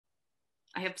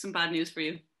I have some bad news for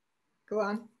you. Go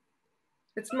on.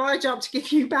 It's my job to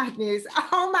give you bad news.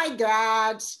 Oh my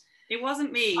God. It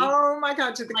wasn't me. Oh my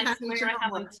God. To the I swear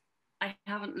I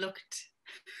haven't looked.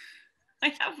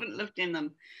 I haven't looked in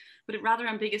them. But it rather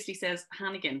ambiguously says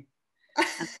Hannigan.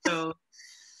 And so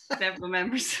several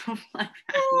members of my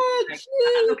family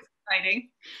that looks exciting.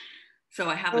 So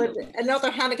I haven't. Another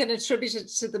Hannigan attributed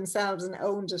to themselves and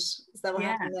owned it. Is that what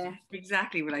happened there?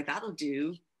 Exactly. We're like, that'll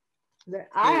do.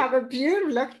 I have a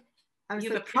beautiful look. I'm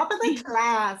so top of the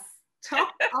class.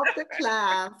 Top of the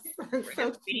class.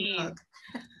 So snug.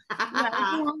 Well,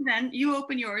 go on then. You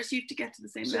open yours. You have to get to the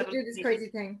same level. Do this crazy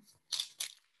thing.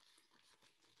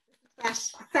 That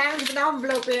sound of an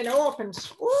envelope being opened.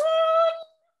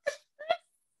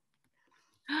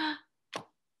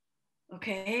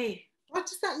 Okay. What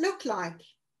does that look like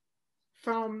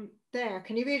from there?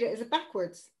 Can you read it? Is it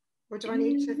backwards? Or do I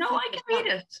need to? No, I can read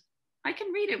it. I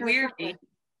can read it weirdly.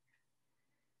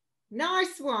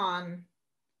 Nice one.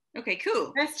 Okay,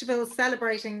 cool. Festival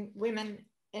celebrating women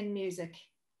in music,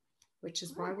 which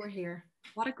is why we're here.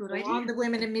 What a good idea. On the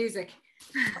women in music.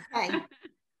 Okay.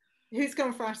 Who's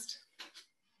going first?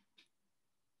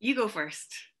 You go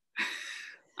first.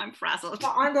 I'm frazzled.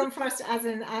 Well, I'm going first as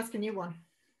in asking you one.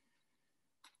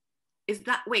 Is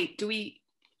that, wait, do we?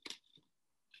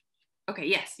 Okay,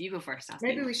 yes, you go first.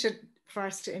 Maybe we should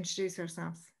first introduce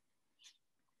ourselves.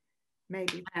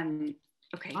 Maybe.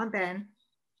 Okay. I'm Ben,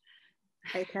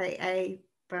 aka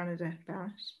Bernadette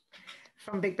Barrett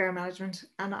from Big Bear Management,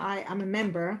 and I am a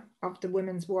member of the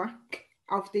women's work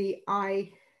of the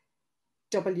IWMMF,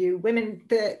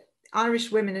 the Irish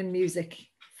Women in Music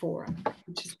Forum,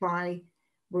 which is why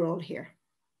we're all here.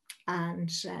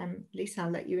 And Lisa, I'll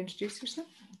let you introduce yourself.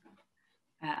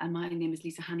 And my name is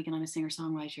Lisa Hannigan. I'm a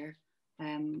singer-songwriter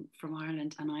from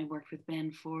Ireland, and I worked with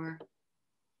Ben for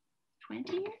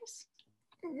 20 years,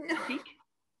 I think.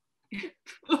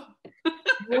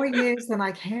 More years than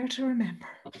I care to remember.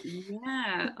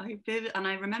 Yeah, and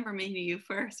I remember meeting you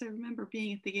first. I remember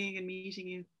being at the gig and meeting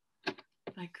you,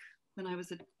 like when I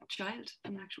was a child,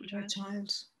 an actual child.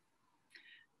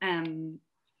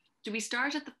 Do we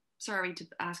start at the? Sorry to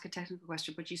ask a technical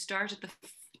question, but you start at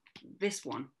this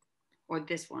one or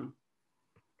this one?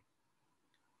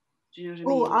 Do you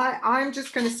know what I mean? I'm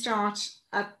just going to start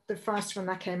at the first one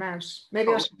that came out.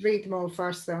 Maybe I should read them all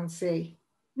first though and see.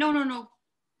 No.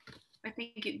 I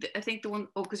think the one,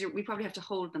 because we probably have to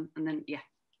hold them and then, yeah,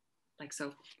 like so.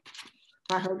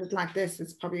 If I hold it like this,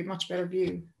 it's probably a much better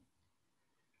view.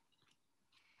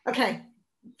 Okay,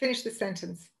 finish the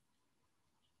sentence.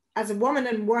 As a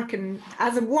woman working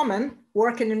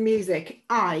in music,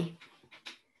 I.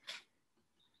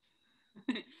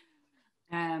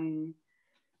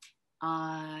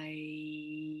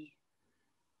 As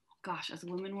a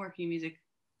woman working in music,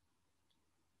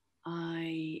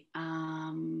 I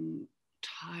am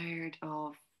tired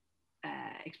of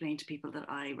explaining to people that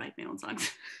I write my own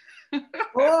songs.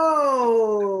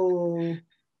 Oh,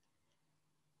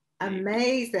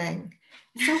 amazing.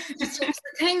 So the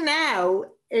thing now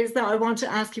is that I want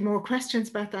to ask you more questions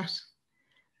about that.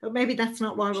 But maybe that's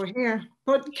not why we're here.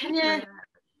 But can you...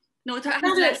 No, it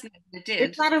happens less than it did.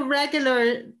 It's not a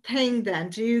regular thing then.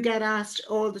 Do you get asked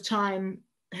all the time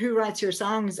who writes your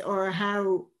songs or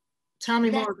how? Tell me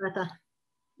more about that.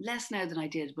 Less now than I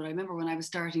did, but I remember when I was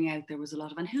starting out, there was a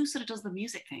lot of, and who sort of does the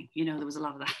music thing? You know, there was a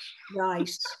lot of that. Right.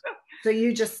 So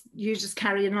you just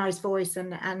carry a nice voice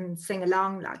and sing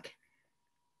along, like.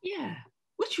 Yeah,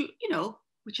 which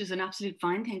is an absolute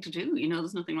fine thing to do. You know,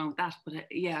 there's nothing wrong with that. But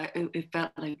it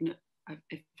felt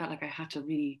like I had to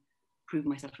really prove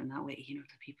myself in that way. You know,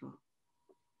 to people.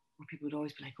 Where people would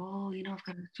always be like, "Oh, you know,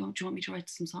 do you want me to write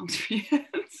some songs for you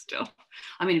and stuff?"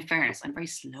 I mean, in fairness, I'm very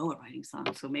slow at writing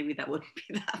songs, so maybe that wouldn't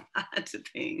be that bad a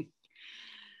thing.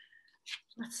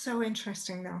 That's so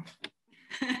interesting, though.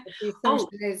 The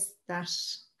assumption is that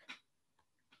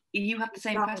you have the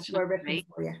same question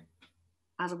for you.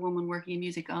 As a woman working in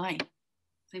music,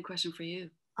 same question for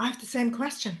you. I have the same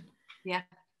question. Yeah.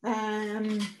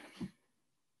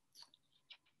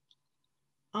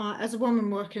 As a woman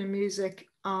working in music,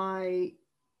 I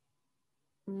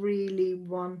really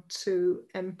want to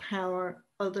empower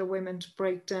other women to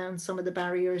break down some of the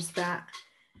barriers that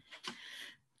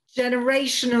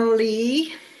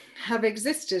generationally have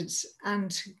existed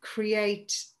and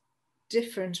create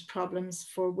different problems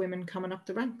for women coming up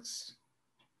the ranks.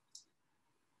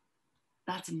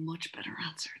 That's a much better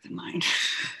answer than mine.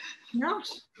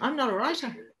 I'm not a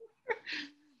writer.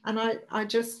 And I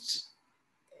just,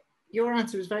 your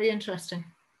answer was very interesting.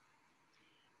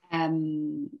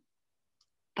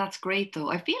 That's great though.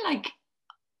 I feel like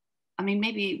I mean,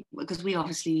 maybe because we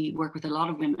obviously work with a lot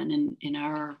of women in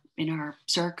our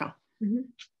circle. Mm-hmm.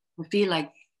 I feel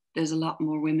like there's a lot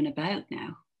more women about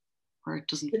now, where it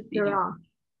doesn't. There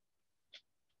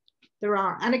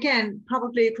are, and again,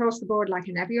 probably across the board, like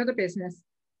in every other business,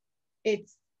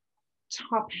 it's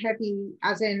top heavy,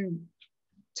 as in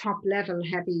top level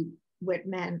heavy with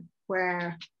men,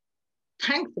 where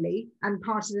thankfully, and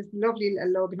part of this lovely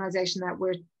little organisation that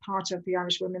we're part of, the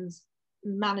Irish Women's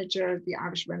Manager, the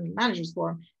Irish Women Managers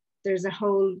Forum, there's a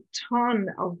whole ton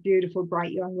of beautiful,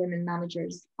 bright young women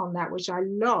managers on that, which I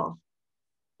love.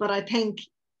 But I think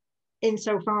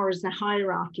insofar as the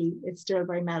hierarchy, it's still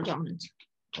very male dominant.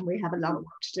 And we have a lot of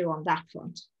work to do on that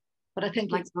front. But I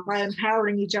think it's by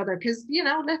empowering each other, because, you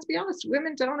know, let's be honest,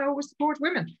 women don't always support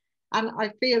women. And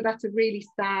I feel that's a really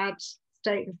sad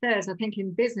state of affairs. I think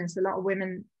in business, a lot of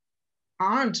women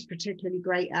aren't particularly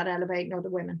great at elevating other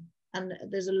women. And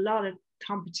there's a lot of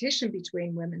competition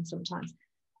between women sometimes.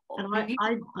 And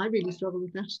I really struggle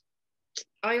with that.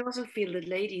 I also feel that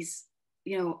ladies,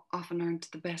 you know, often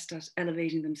aren't the best at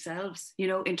elevating themselves, you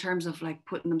know, in terms of like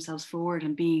putting themselves forward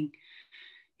and being,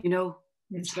 you know,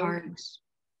 it's hard.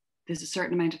 There's a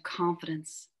certain amount of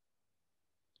confidence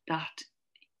that,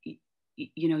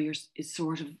 you know, is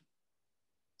sort of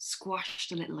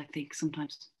squashed a little, I think,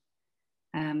 sometimes.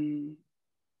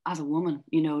 As a woman,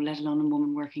 you know, let alone a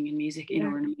woman working in music, you know,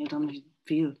 or in a male-dominated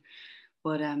field.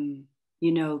 But,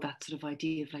 you know, that sort of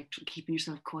idea of like keeping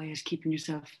yourself quiet, keeping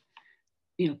yourself,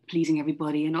 you know, pleasing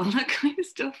everybody and all that kind of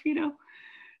stuff, you know,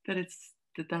 that's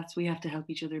we have to help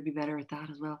each other be better at that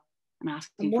as well. And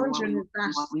asking for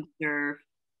what we deserve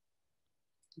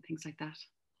and things like that.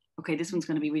 Okay, this one's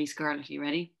going to be really Scarlet. Are you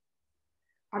ready?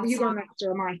 Are you going next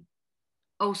or am I?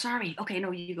 Oh, sorry. Okay,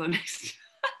 no, you go next.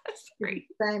 Sorry.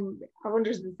 I wonder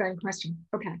if it's the same question.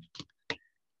 Okay.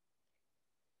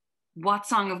 What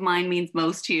song of mine means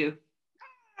most to you?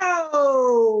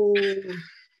 Oh,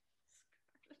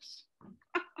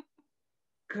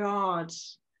 God.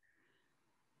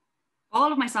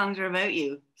 All of my songs are about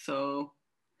you, so.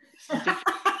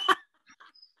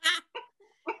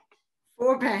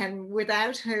 For Ben,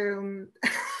 without whom.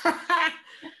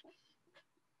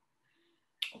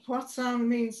 What song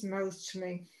means most to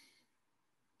me?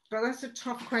 Well, that's a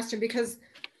tough question, because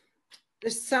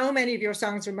there's so many of your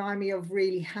songs remind me of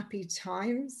really happy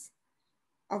times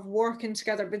of working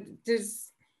together. But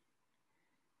there's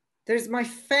my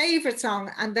favorite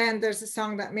song, and then there's a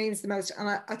song that means the most. And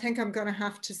I think I'm going to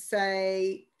have to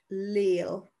say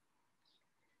Leal.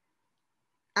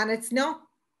 And it's not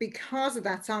because of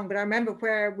that song, but I remember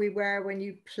where we were when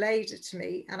you played it to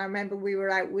me. And I remember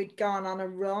we'd gone on a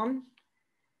run.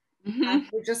 Mm-hmm. And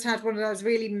we just had one of those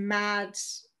really mad,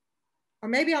 or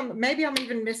maybe I'm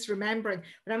even misremembering,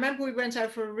 but I remember we went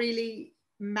out for a really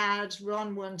mad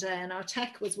run one day, and our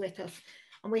tech was with us,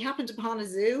 and we happened upon a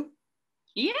zoo.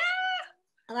 Yeah.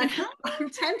 And I'm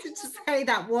tempted to say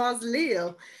that was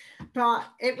Leal, but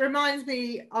it reminds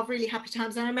me of really happy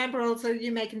times. And I remember also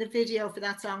you making the video for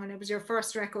that song, and it was your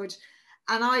first record,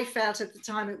 and I felt at the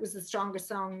time it was the strongest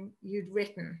song you'd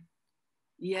written.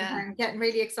 Yeah. And I'm getting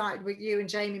really excited with you and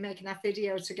Jamie making that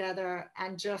video together,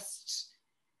 and just,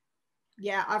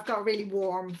 yeah, I've got a really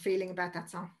warm feeling about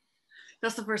that song.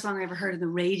 That's the first song I ever heard on the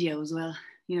radio as well.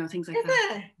 You know, things like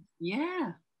that.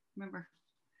 Yeah. Remember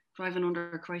driving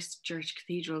under a Christchurch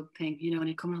Cathedral thing, you know, and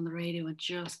it coming on the radio and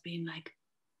just being like,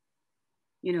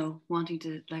 you know, wanting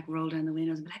to like roll down the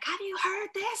windows and be like, have you heard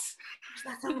this? There's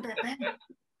that song about Ben.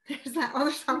 There's that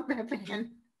other song about Ben.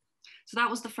 So that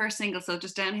was the first single. So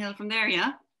just downhill from there,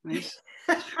 yeah? Right.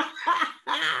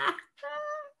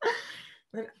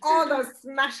 And all those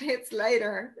smash hits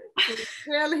later, we're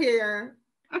still here.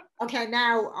 Okay,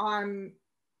 now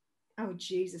oh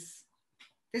Jesus.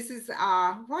 This is,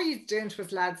 what are you doing to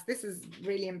us, lads? This is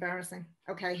really embarrassing.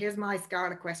 Okay, here's my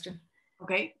Scarlet question.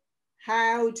 Okay.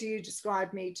 How do you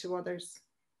describe me to others?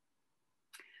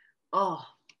 Oh,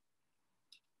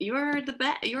 you're the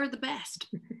best. You're the best.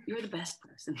 You're the best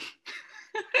person.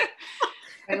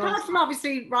 Apart from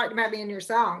obviously writing about me in your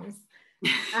songs.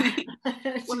 Well,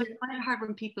 it's kind of hard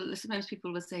when sometimes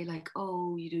people will say like,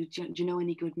 oh, do you know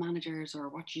any good managers, or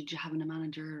what should you have in a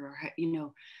manager, or, you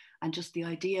know, and just the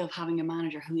idea of having a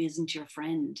manager who isn't your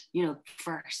friend, you know,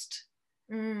 first.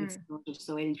 It's sort of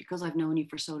so alien, because I've known you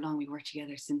for so long. We worked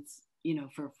together since, you know,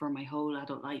 for my whole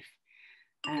adult life.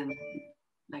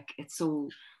 Like, it's so,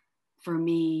 for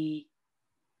me,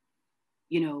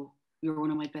 you know, you're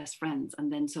one of my best friends.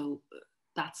 And then so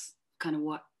that's kind of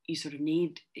what you sort of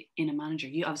need in a manager.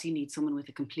 You obviously need someone with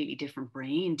a completely different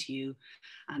brain to you,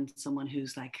 and someone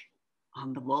who's like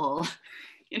on the ball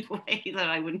in a way that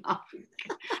I would not.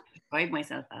 describe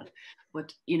myself as.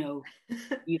 But, you know,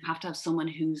 you have to have someone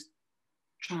who's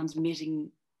transmitting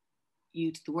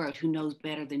you to the world, who knows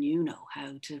better than you know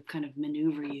how to kind of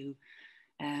maneuver you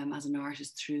as an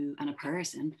artist through, and a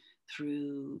person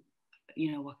through,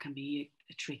 you know, what can be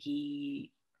a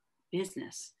tricky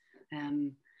business.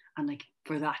 And like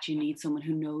for that, you need someone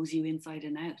who knows you inside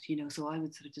and out, you know. So I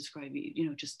would sort of describe you, you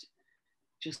know, just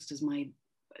as my,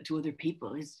 to other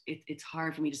people, it's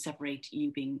hard for me to separate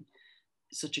you being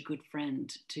such a good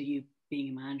friend to you being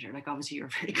a manager. Like obviously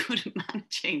you're very good at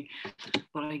managing,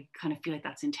 but I kind of feel like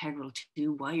that's integral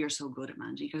to why you're so good at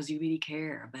managing, because you really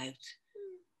care about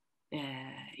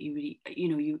you really, you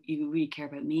know, you really care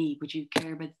about me, but you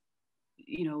care about,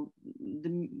 you know,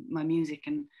 my music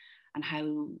and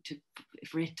how to,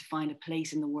 for it to find a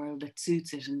place in the world that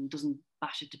suits it and doesn't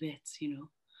bash it to bits, you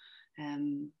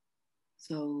know.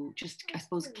 So just, I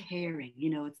suppose, caring, you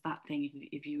know, it's that thing.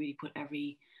 If you really put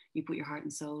you put your heart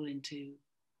and soul into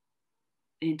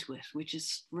it, which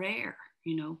is rare,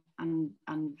 you know, and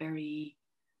very,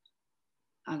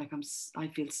 and like I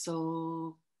feel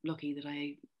so lucky that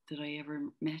I ever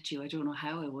met you. I don't know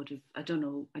how I would have. I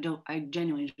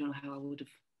genuinely don't know how I would have,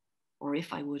 or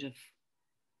if I would have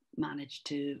managed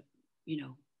to, you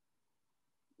know,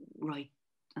 write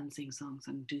and sing songs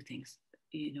and do things,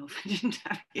 you know, if I didn't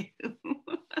have you.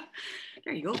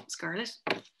 There you go, Scarlett.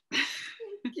 Thank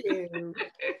you.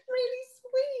 That's really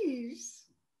sweet.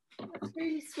 That's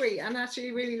really sweet, and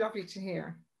actually really lovely to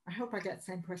hear. I hope I get the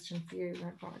same question for you.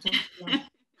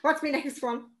 What's my next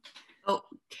one? Oh,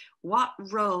 what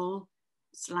role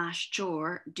 /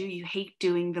 chore do you hate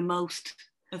doing the most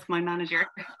as my manager?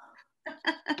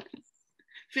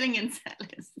 Filling in set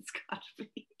lists, it's got to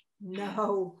be.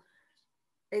 No,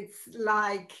 it's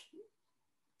like,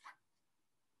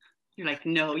 you're like,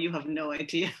 no, you have no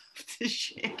idea of this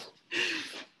shit.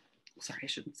 Sorry, I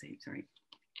shouldn't say, sorry.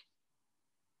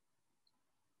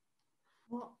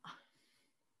 Well,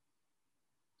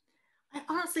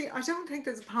 honestly, I don't think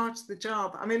there's a part of the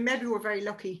job. I mean, maybe we're very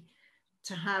lucky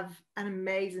to have an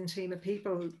amazing team of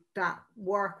people that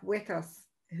work with us,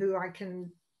 who I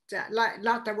can, like,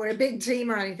 not that we're a big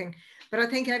team or anything, but I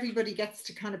think everybody gets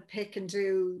to kind of pick and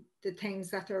do the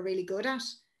things that they're really good at.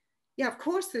 Yeah, of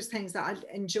course, there's things that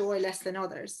I enjoy less than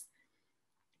others,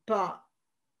 but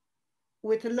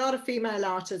with a lot of female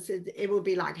artists, it will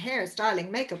be like hair,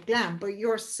 styling, makeup, glam, but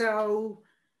you're so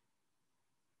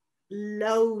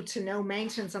low to no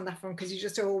maintenance on that front because you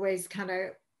just always kind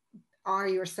of are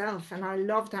yourself. And I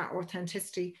love that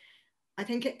authenticity. I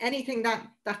think anything that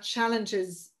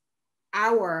challenges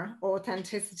our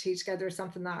authenticity together is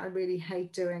something that I really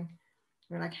hate doing.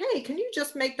 We're like, hey, can you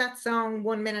just make that song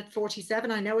 1 minute 47?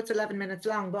 I know it's 11 minutes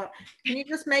long, but can you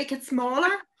just make it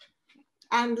smaller?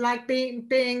 And like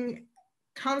being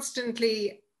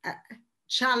constantly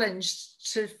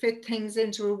challenged to fit things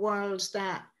into a world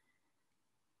that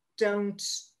don't,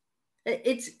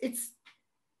 it's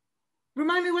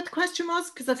remind me what the question was,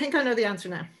 because I think I know the answer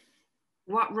now.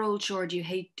 What role chore do you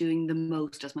hate doing the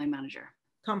most as my manager?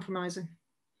 Compromising.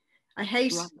 I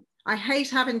hate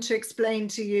having to explain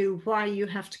to you why you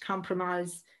have to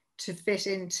compromise to fit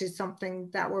into something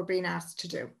that we're being asked to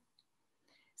do.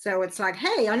 So it's like,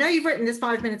 hey, I know you've written this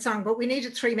 5-minute song, but we need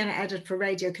a 3-minute edit for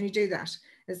radio. Can you do that?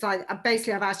 It's like,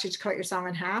 basically, I've asked you to cut your song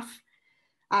in half.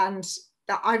 And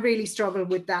I really struggle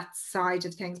with that side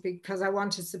of things because I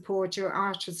want to support your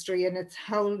artistry in its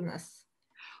wholeness.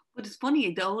 But it's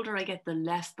funny, the older I get, the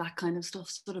less that kind of stuff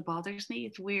sort of bothers me.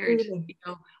 It's weird. Really? You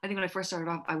know, I think when I first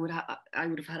started off, I would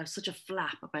have had such a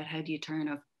flap about how do you turn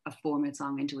a 4-minute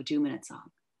song into a 2-minute song.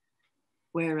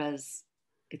 Whereas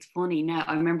it's funny now.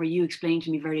 I remember you explained to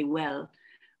me very well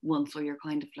once, where you're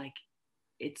kind of like,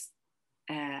 it's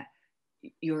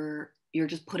you're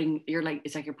just putting,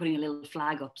 it's like you're putting a little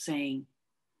flag up saying,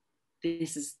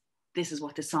 this is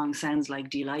what the song sounds like.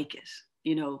 Do you like it?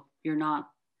 You know, you're not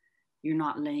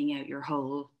laying out your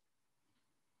whole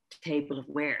table of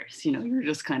wares. You know, you're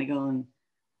just kind of going,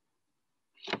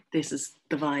 this is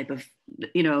the vibe of,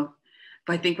 you know.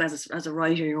 But I think as a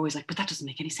writer, you're always like, but that doesn't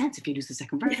make any sense if you lose the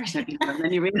second verse. And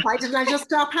then you realize, why didn't I just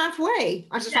stop halfway?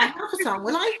 I just like half a song,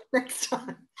 will I? Next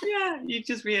time. Yeah, you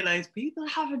just realize people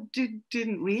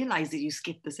didn't realize that you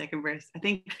skipped the second verse. I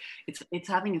think it's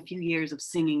having a few years of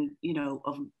singing, you know,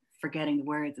 of forgetting the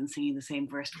words and singing the same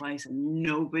verse twice and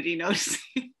nobody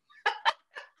noticing.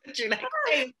 You're like,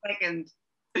 wait a second.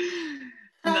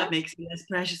 And that makes me less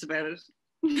precious about it.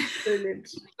 Brilliant.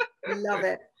 Love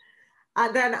it.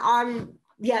 And then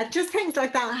just things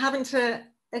like that, having to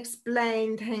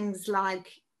explain things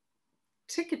like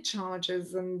ticket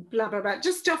charges and blah, blah, blah,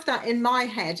 just stuff that in my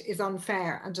head is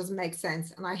unfair and doesn't make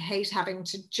sense. And I hate having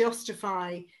to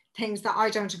justify things that I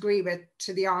don't agree with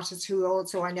to the artist who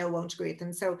also I know won't agree with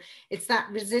them. So it's that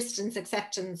resistance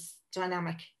acceptance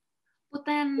dynamic. But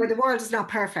then where the world is not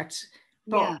perfect,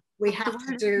 but we have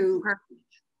to do perfect.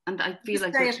 And I feel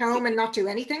like stay at home and not do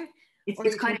anything.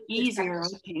 It's kind of easier, I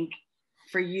think,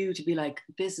 for you to be like,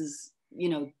 this is, you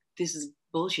know, this is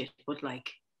bullshit, but like,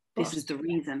 this is the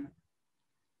reason.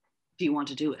 Do you want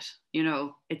to do it? You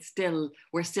know, it's still,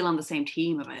 we're still on the same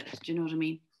team about it. Do you know what I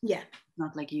mean? Yeah.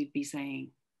 Not like you'd be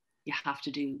saying, you have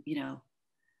to do, you know,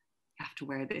 you have to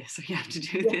wear this or you have to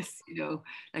do this, you know,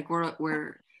 like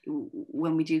we're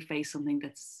when we do face something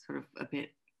that's sort of a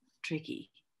bit tricky,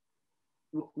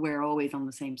 we're always on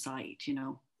the same side, you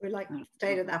know. We're like,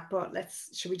 stay to that, but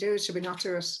should we do it? Should we not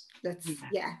do it?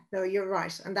 No, you're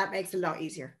right. And that makes it a lot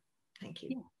easier. Thank you.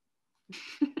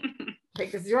 Yeah. Okay,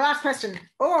 this is your last question.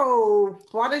 Oh,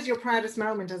 what is your proudest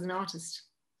moment as an artist?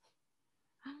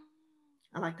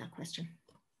 I like that question.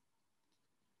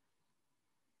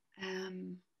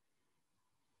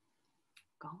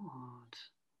 God.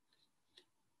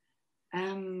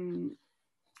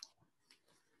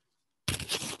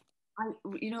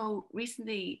 You know,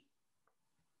 recently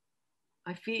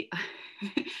I feel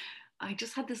I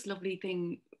just had this lovely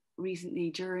thing recently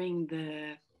during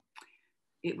the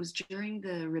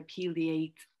Repeal the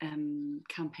Eighth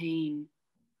campaign,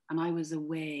 and I was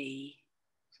away.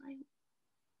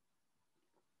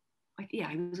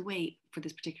 I was away for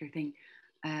this particular thing,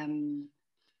 and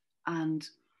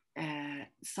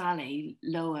Sally,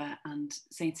 Loa, and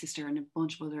Saint Sister, and a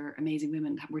bunch of other amazing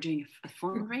women were doing a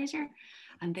fundraiser,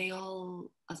 and they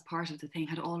all, as part of the thing,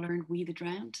 had all learned "We the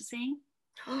Drowned" to sing.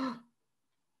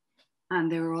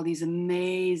 And there were all these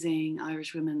amazing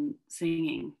Irish women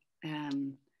singing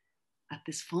at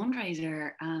this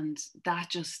fundraiser, and that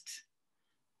just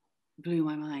blew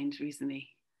my mind recently.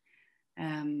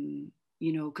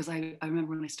 You know, because I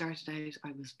remember when I started out,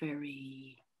 I was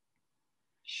very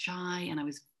shy and I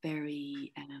was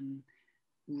very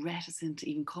reticent to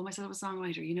even call myself a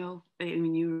songwriter, you know. I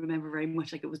mean, you remember very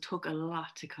much, like, it took a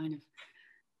lot to kind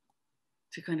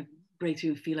of break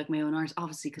through and feel like my own art,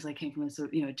 obviously, because I came from a sort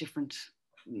of, you know, a different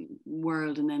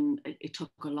world, and then it took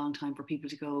a long time for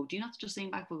people to go, do you not just sing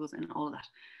back vocals and all of that,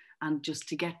 and just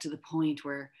to get to the point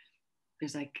where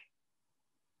there's like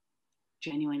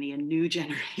genuinely a new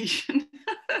generation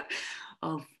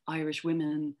of Irish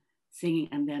women singing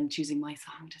and then choosing my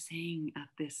song to sing at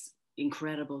this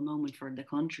incredible moment for the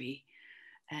country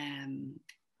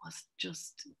was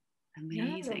just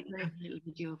amazing. I have a little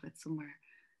video of it somewhere,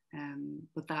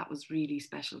 but that was really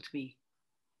special to me.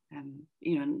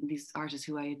 You know, these artists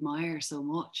who I admire so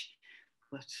much,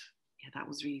 but yeah, that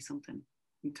was really something.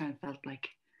 It kind of felt like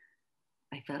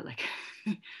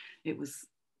it was.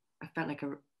 I felt like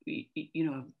a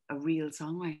real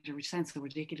songwriter, which sounds so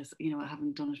ridiculous. You know, I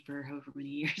haven't done it for however many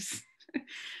years,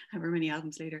 however many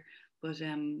albums later. But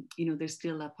you know, there's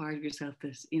still that part of yourself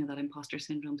that, you know, that imposter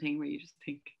syndrome thing where you just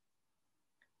think,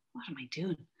 what am I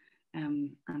doing?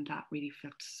 And that really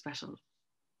felt special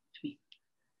to me.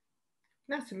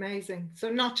 That's amazing. So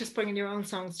not just bringing your own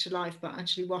songs to life, but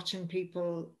actually watching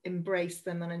people embrace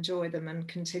them and enjoy them and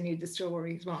continue the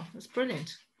story as well. That's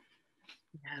brilliant.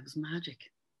 Yeah, it was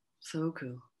magic. So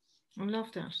cool. I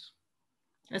love that.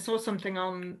 I saw something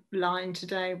online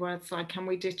today where it's like, can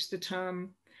we ditch the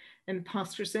term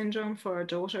imposter syndrome for our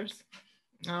daughters?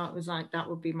 It was like, that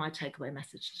would be my takeaway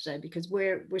message today, because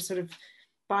we're sort of,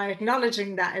 by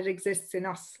acknowledging that it exists in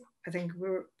us, I think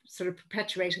we're sort of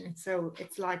perpetuating it. So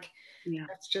it's like,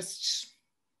 let's just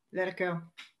let it go.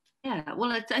 Yeah,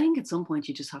 well, I think at some point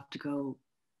you just have to go,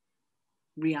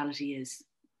 reality is,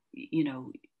 you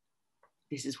know,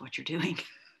 this is what you're doing.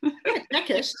 Yeah,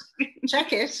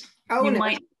 check it, own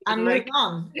it, and move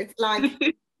on. It's like,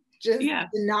 just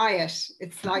deny it.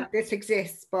 It's like, this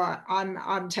exists, but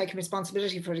I'm taking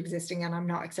responsibility for it existing, and I'm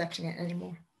not accepting it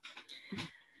anymore.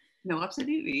 No,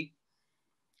 absolutely.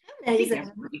 Amazing.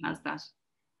 Everybody has that.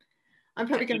 I'm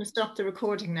probably going to stop the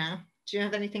recording now. Do you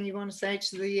have anything you want to say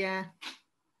to the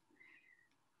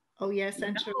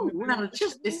Centre? No, well,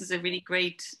 this is really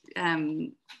great.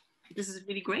 This is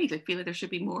really great. I feel like there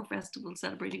should be more festivals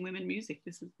celebrating women music.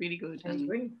 This is really good. I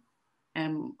agree.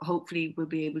 Hopefully we'll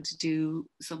be able to do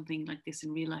something like this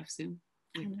in real life soon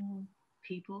with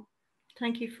people.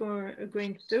 Thank you for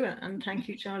agreeing to do it, and thank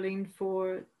you, Charlene,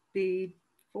 for the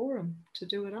forum to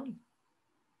do it on.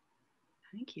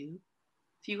 Thank you.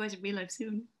 See you guys in real life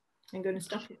soon. I'm going to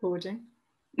stop recording.